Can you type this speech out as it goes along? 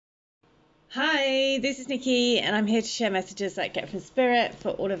Hi, this is Nikki, and I'm here to share messages that get from Spirit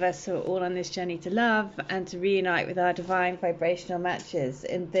for all of us who are all on this journey to love and to reunite with our divine vibrational matches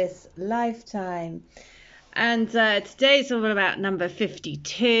in this lifetime. And today's all about number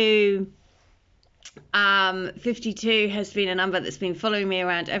 52. 52 has been a number that's been following me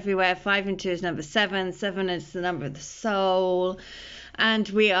around everywhere. 5 and 2 is number 7. 7 is the number of the soul. And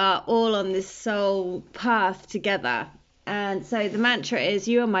we are all on this soul path together. And so the mantra is,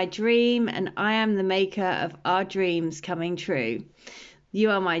 you are my dream and I am the maker of our dreams coming true. You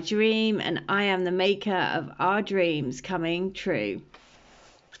are my dream and I am the maker of our dreams coming true.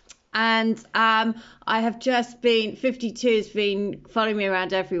 And I have just been, 52 has been following me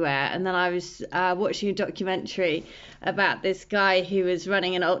around everywhere. And then I was watching a documentary about this guy who was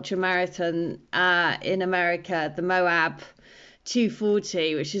running an ultra marathon in America, the Moab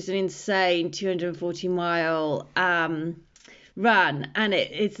 240, which is an insane 240-mile run, and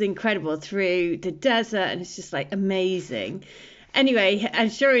it's incredible through the desert, and it's just like amazing. Anyway,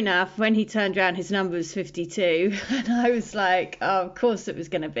 and sure enough, when he turned around, his number was 52, and I was like, oh, of course it was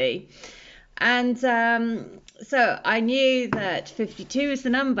going to be. And so I knew that 52 is the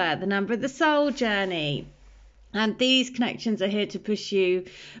number of the soul journey. And these connections are here to push you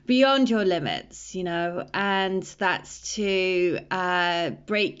beyond your limits, and that's to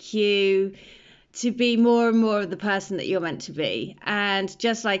break you to be more and more of the person that you're meant to be. And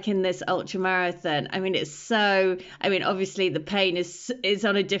just like in this ultra marathon, obviously the pain is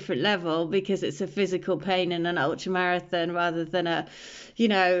on a different level because it's a physical pain in an ultra marathon rather than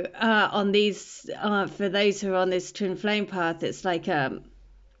on these for those who are on this twin flame path, it's like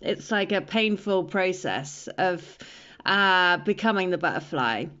a painful process of becoming the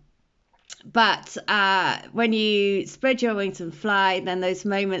butterfly. But when you spread your wings and fly, then those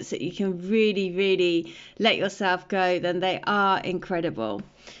moments that you can really, really let yourself go, then they are incredible.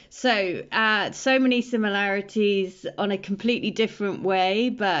 So many similarities on a completely different way,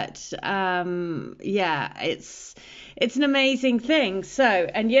 but it's an amazing thing. So,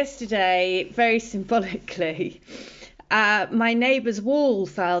 and yesterday, very symbolically, my neighbour's wall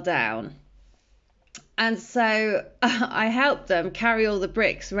fell down. And so I helped them carry all the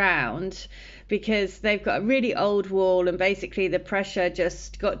bricks round because they've got a really old wall and basically the pressure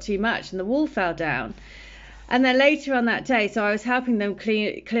just got too much and the wall fell down. And then later on that day, so I was helping them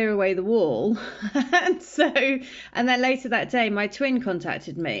clear away the wall. and then later that day, my twin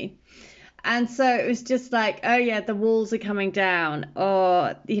contacted me. And so it was just like, oh yeah, the walls are coming down.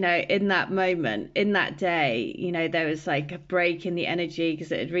 Or, in that moment, in that day, there was like a break in the energy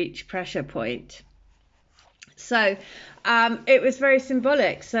because it had reached pressure point. So it was very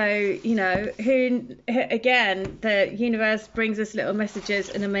symbolic. So, again, the universe brings us little messages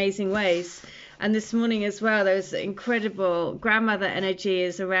in amazing ways. And this morning as well, there was incredible grandmother energy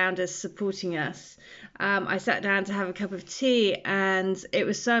is around us, supporting us. I sat down to have a cup of tea and it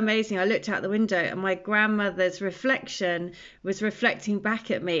was so amazing. I looked out the window and my grandmother's reflection was reflecting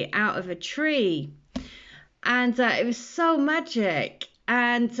back at me out of a tree. And it was so magic.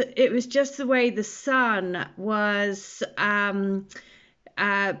 And it was just the way the sun was,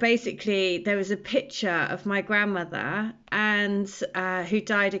 basically, there was a picture of my grandmother and who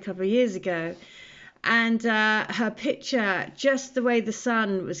died a couple of years ago. And her picture, just the way the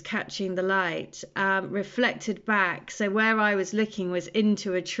sun was catching the light, reflected back. So where I was looking was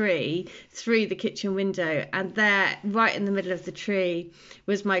into a tree through the kitchen window. And there, right in the middle of the tree,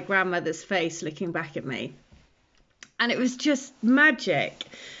 was my grandmother's face looking back at me. And it was just magic.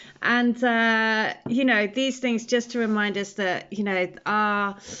 And, these things just to remind us that,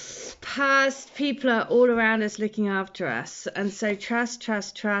 our past people are all around us looking after us. And so trust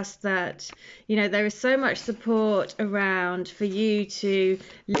that, there is so much support around for you to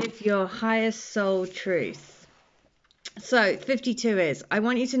live your highest soul truth. So 52 is, I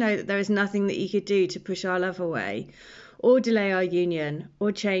want you to know that there is nothing that you could do to push our love away or delay our union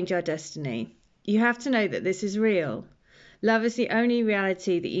or change our destiny. You have to know that this is real. Love is the only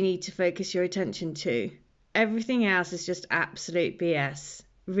reality that you need to focus your attention to. Everything else is just absolute BS.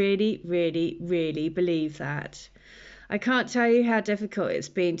 Really, really, really believe that. I can't tell you how difficult it's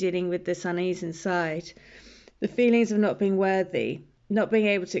been dealing with this unease inside. The feelings of not being worthy, not being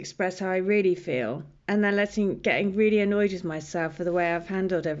able to express how I really feel, and then getting really annoyed with myself for the way I've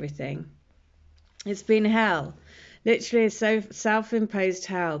handled everything. It's been hell. Literally a self-imposed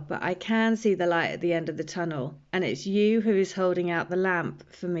hell, but I can see the light at the end of the tunnel, and it's you who is holding out the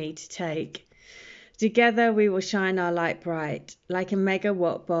lamp for me to take. Together we will shine our light bright, like a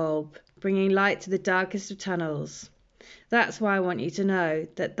megawatt bulb, bringing light to the darkest of tunnels. That's why I want you to know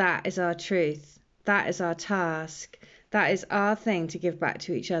that that is our truth, that is our task, that is our thing to give back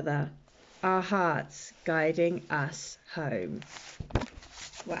to each other. our hearts guiding us home.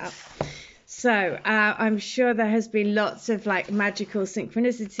 Wow. So I'm sure there has been lots of like magical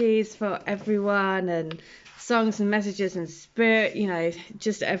synchronicities for everyone, and songs and messages and spirit, you know,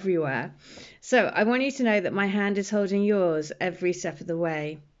 just everywhere. So I want you to know that my hand is holding yours every step of the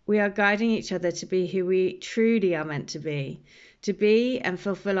way. We are guiding each other to be who we truly are meant to be and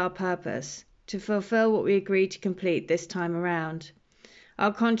fulfill our purpose, to fulfill what we agreed to complete this time around.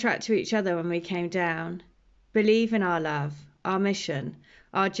 Our contract to each other when we came down. Believe in our love, our mission,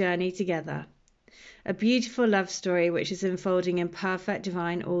 our journey together. A beautiful love story which is unfolding in perfect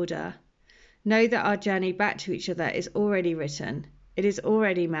divine order. Know that our journey back to each other is already written. It is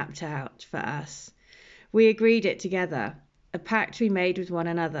already mapped out for us. We agreed it together, a pact we made with one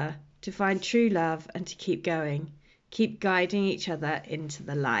another to find true love and to keep going, keep guiding each other into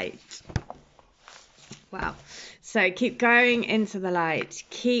the light. Wow. So keep going into the light.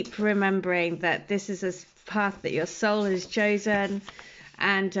 Keep remembering that this is a path that your soul has chosen,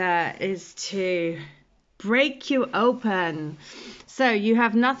 and is to break you open. So you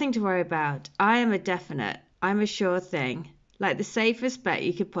have nothing to worry about. I am a definite. I'm a sure thing, like the safest bet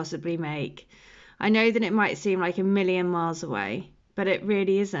you could possibly make. I know that it might seem like a million miles away, but it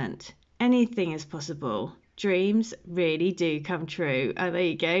really isn't. Anything is possible. Dreams really do come true. Oh, there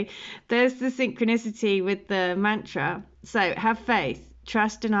you go. There's the synchronicity with the mantra. So have faith,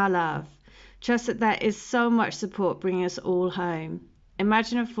 trust in our love. Trust that there is so much support bringing us all home.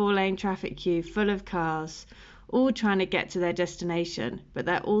 Imagine a 4-lane traffic queue full of cars, all trying to get to their destination, but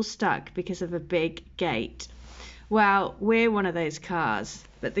they're all stuck because of a big gate. Well, we're one of those cars,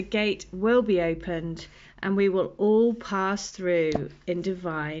 but the gate will be opened and we will all pass through in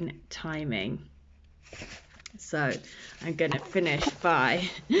divine timing. So I'm going to finish by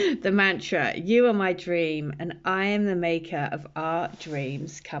the mantra, you are my dream and I am the maker of our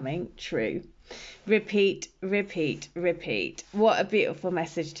dreams coming true. Repeat, repeat, repeat. What a beautiful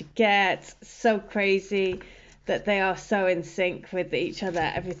message to get. So crazy that they are so in sync with each other.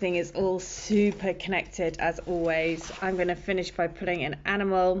 Everything is all super connected as always. I'm going to finish by putting an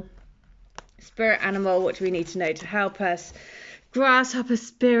animal, spirit animal. What do we need to know to help us? Grasshopper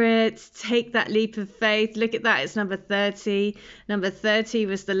spirits, take that leap of faith. Look at that, it's number 30. Number 30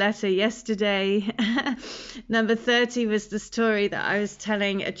 was the letter yesterday. Number 30 was the story that I was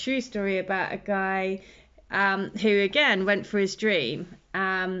telling, a true story about a guy who again went for his dream.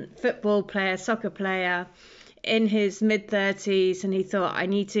 Football player, soccer player in his mid-30s, and he thought, I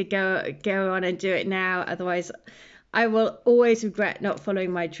need to go on and do it now, otherwise I will always regret not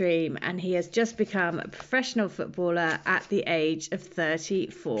following my dream. And he has just become a professional footballer at the age of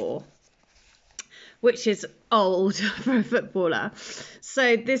 34, which is old for a footballer.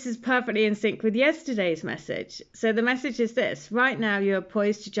 So this is perfectly in sync with yesterday's message. So the message is this: right now you are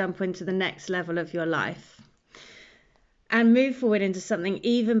poised to jump into the next level of your life and move forward into something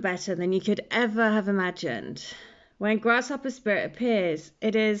even better than you could ever have imagined. When Grasshopper Spirit appears,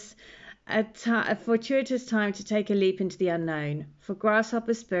 it is a fortuitous time to take a leap into the unknown, for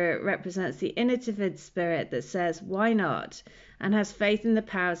Grasshopper Spirit represents the innovative spirit that says, why not, and has faith in the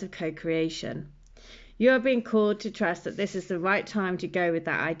powers of co-creation. You are being called to trust that this is the right time to go with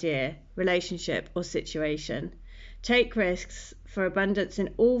that idea, relationship, or situation. Take risks, for abundance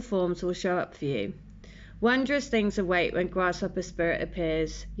in all forms will show up for you. Wondrous things await when Grasshopper Spirit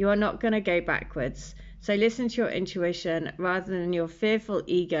appears. You are not going to go backwards. So listen to your intuition rather than your fearful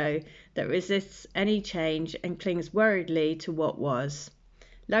ego that resists any change and clings worriedly to what was.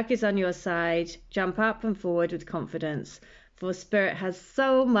 Luck is on your side. Jump up and forward with confidence, for Spirit has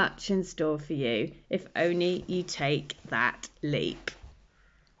so much in store for you if only you take that leap.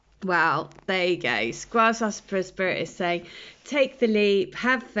 Well, there you go. Grasshopper Spirit is saying, take the leap,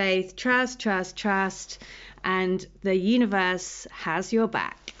 have faith, trust, trust, trust, and the universe has your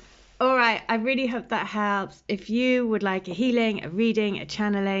back. All right, I really hope that helps. If you would like a healing, a reading, a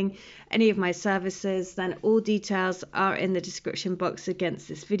channeling, any of my services, then all details are in the description box against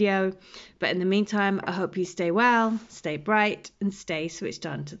this video. But in the meantime, I hope you stay well, stay bright, and stay switched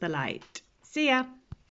on to the light. See ya.